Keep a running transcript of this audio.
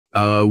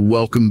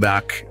Welcome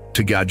back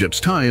to Gadgets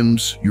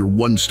Times, your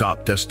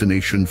one-stop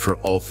destination for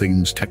all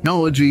things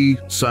technology,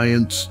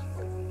 science,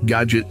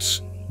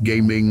 gadgets,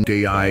 gaming,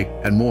 AI,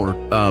 and more.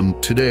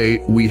 Today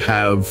we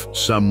have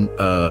some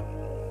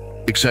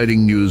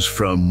exciting news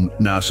from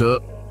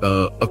NASA.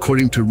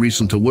 According to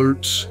recent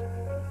alerts,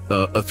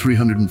 a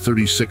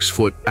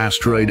 336-foot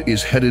asteroid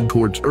is headed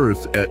towards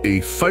Earth at a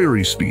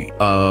fiery speed.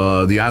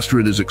 The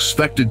asteroid is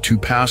expected to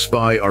pass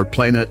by our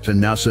planet,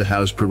 and NASA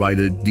has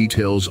provided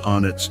details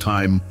on its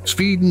time,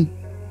 speed,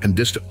 and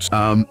distance.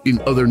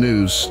 In other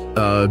news,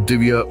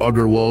 Divya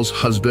Agarwal's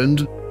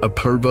husband,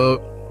 Apurva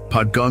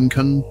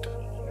Padgankar,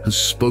 has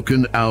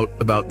spoken out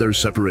about their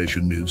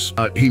separation news.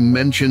 He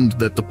mentioned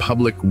that the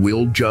public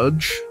will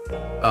judge,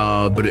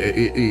 but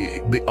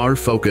they are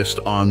focused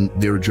on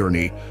their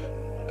journey.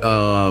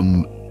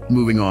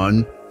 Moving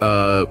on,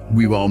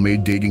 we've all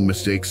made dating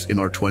mistakes in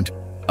our 20s.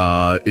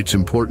 It's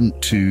important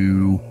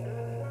to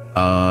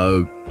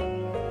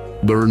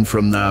learn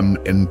from them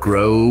and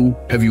grow.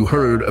 Have you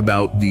heard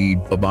about the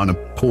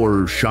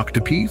Babanapur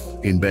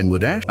Shaktapith in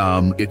Bangladesh?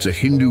 It's a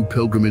Hindu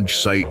pilgrimage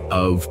site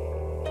of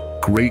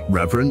great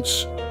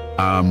reverence.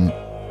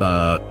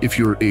 If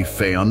you're a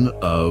fan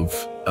of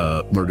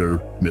murder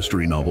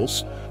mystery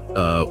novels,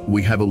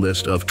 we have a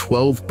list of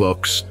 12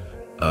 books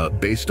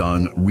based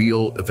on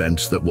real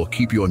events that will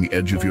keep you on the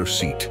edge of your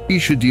seat.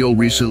 Isha Deol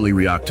recently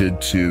reacted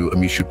to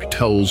Amisha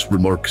Patel's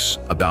remarks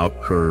about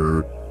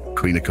her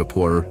Kareena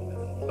Kapoor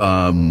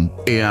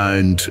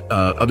and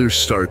other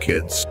star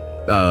kids.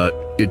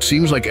 It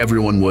seems like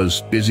everyone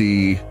was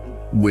busy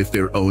with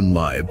their own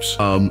lives.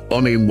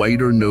 On a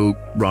wider note,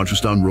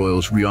 Rajasthan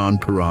Royals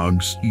Riyan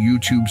Parag's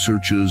YouTube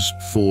searches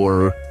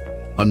for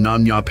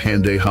Ananya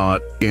Pandey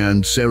hot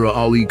and Sarah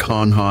Ali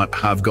Khan hot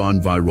have gone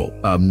viral.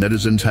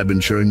 Netizens have been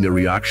sharing their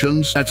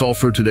reactions. That's all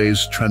for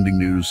today's trending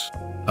news.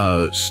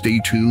 Stay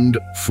tuned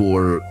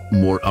for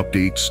more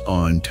updates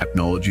on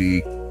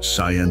technology,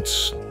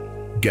 science,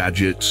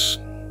 gadgets,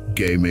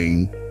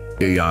 gaming,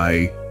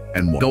 AI,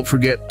 and more. Don't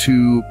forget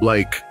to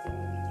like,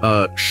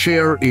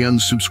 share, and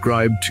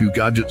subscribe to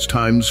Gadgets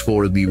Times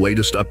for the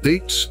latest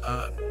updates.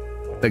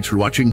 Thanks for watching.